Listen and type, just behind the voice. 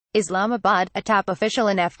Islamabad, a top official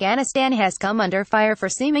in Afghanistan, has come under fire for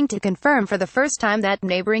seeming to confirm for the first time that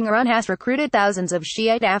neighboring Iran has recruited thousands of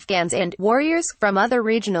Shiite Afghans and warriors from other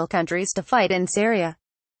regional countries to fight in Syria.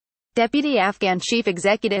 Deputy Afghan Chief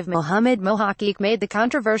Executive Mohammad Mohaqiq made the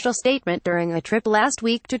controversial statement during a trip last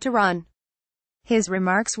week to Tehran. His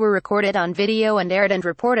remarks were recorded on video and aired and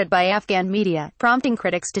reported by Afghan media, prompting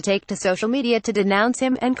critics to take to social media to denounce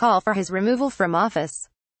him and call for his removal from office.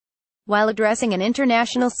 While addressing an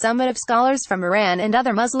international summit of scholars from Iran and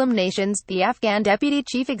other Muslim nations, the Afghan deputy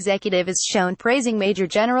chief executive is shown praising Major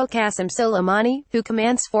General Qasem Soleimani, who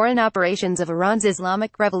commands foreign operations of Iran's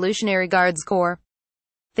Islamic Revolutionary Guards Corps.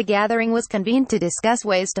 The gathering was convened to discuss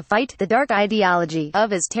ways to fight the dark ideology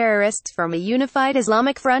of IS terrorists from a unified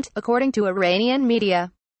Islamic front, according to Iranian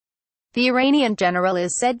media. The Iranian general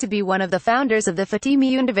is said to be one of the founders of the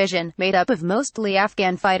Fatimiyun division, made up of mostly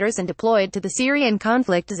Afghan fighters and deployed to the Syrian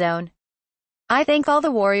conflict zone. "I thank all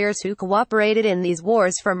the warriors who cooperated in these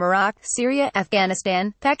wars from Iraq, Syria,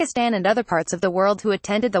 Afghanistan, Pakistan and other parts of the world who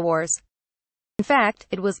attended the wars. In fact,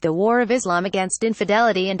 it was the war of Islam against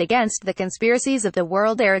infidelity and against the conspiracies of the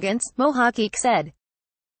world arrogance," Mohaqiq said.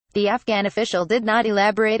 The Afghan official did not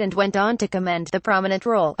elaborate and went on to commend the prominent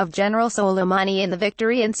role of General Soleimani in the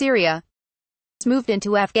victory in Syria. Moved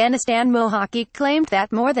into Afghanistan, Mohaqiq claimed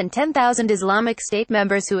that more than 10,000 Islamic State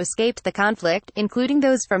members who escaped the conflict, including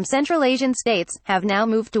those from Central Asian states, have now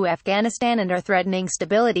moved to Afghanistan and are threatening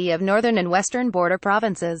stability of northern and western border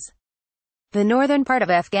provinces. The northern part of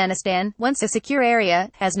Afghanistan, once a secure area,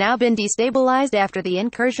 has now been destabilized after the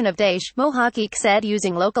incursion of Daesh, Mohaqiq said,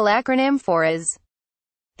 using local acronym for IS.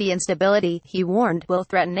 The instability, he warned, will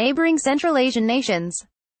threaten neighboring Central Asian nations.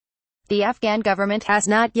 The Afghan government has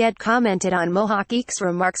not yet commented on Mohaqiq's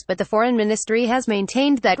remarks, but the foreign ministry has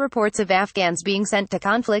maintained that reports of Afghans being sent to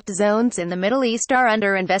conflict zones in the Middle East are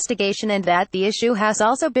under investigation and that the issue has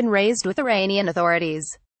also been raised with Iranian authorities.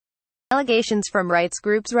 Allegations from rights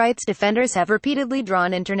groups' rights defenders have repeatedly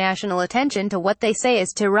drawn international attention to what they say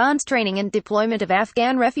is Tehran's training and deployment of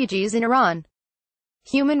Afghan refugees in Iran.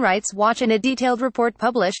 Human Rights Watch, in a detailed report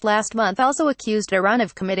published last month, also accused Iran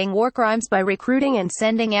of committing war crimes by recruiting and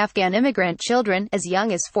sending Afghan immigrant children, as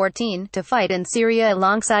young as 14, to fight in Syria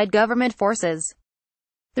alongside government forces.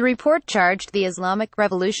 The report charged the Islamic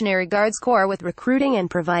Revolutionary Guards Corps with recruiting and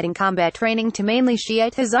providing combat training to mainly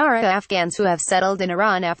Shiite Hazara Afghans who have settled in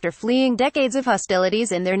Iran after fleeing decades of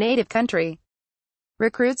hostilities in their native country.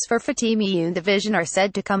 Recruits for Fatimiyun division are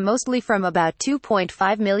said to come mostly from about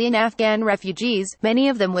 2.5 million Afghan refugees, many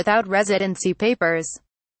of them without residency papers.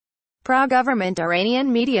 Pro-government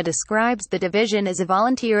Iranian media describes the division as a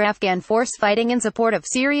volunteer Afghan force fighting in support of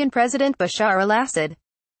Syrian President Bashar al-Assad.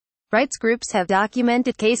 Rights groups have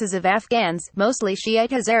documented cases of Afghans, mostly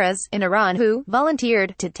Shiite Hazaras, in Iran who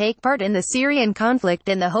volunteered to take part in the Syrian conflict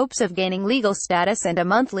in the hopes of gaining legal status and a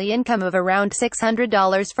monthly income of around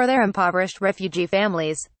 $600 for their impoverished refugee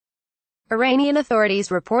families. Iranian authorities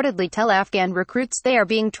reportedly tell Afghan recruits they are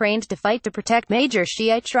being trained to fight to protect major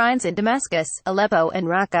Shiite shrines in Damascus, Aleppo and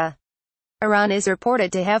Raqqa. Iran is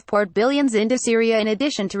reported to have poured billions into Syria in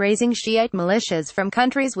addition to raising Shiite militias from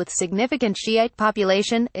countries with significant Shiite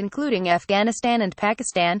population, including Afghanistan and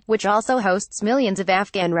Pakistan, which also hosts millions of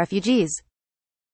Afghan refugees.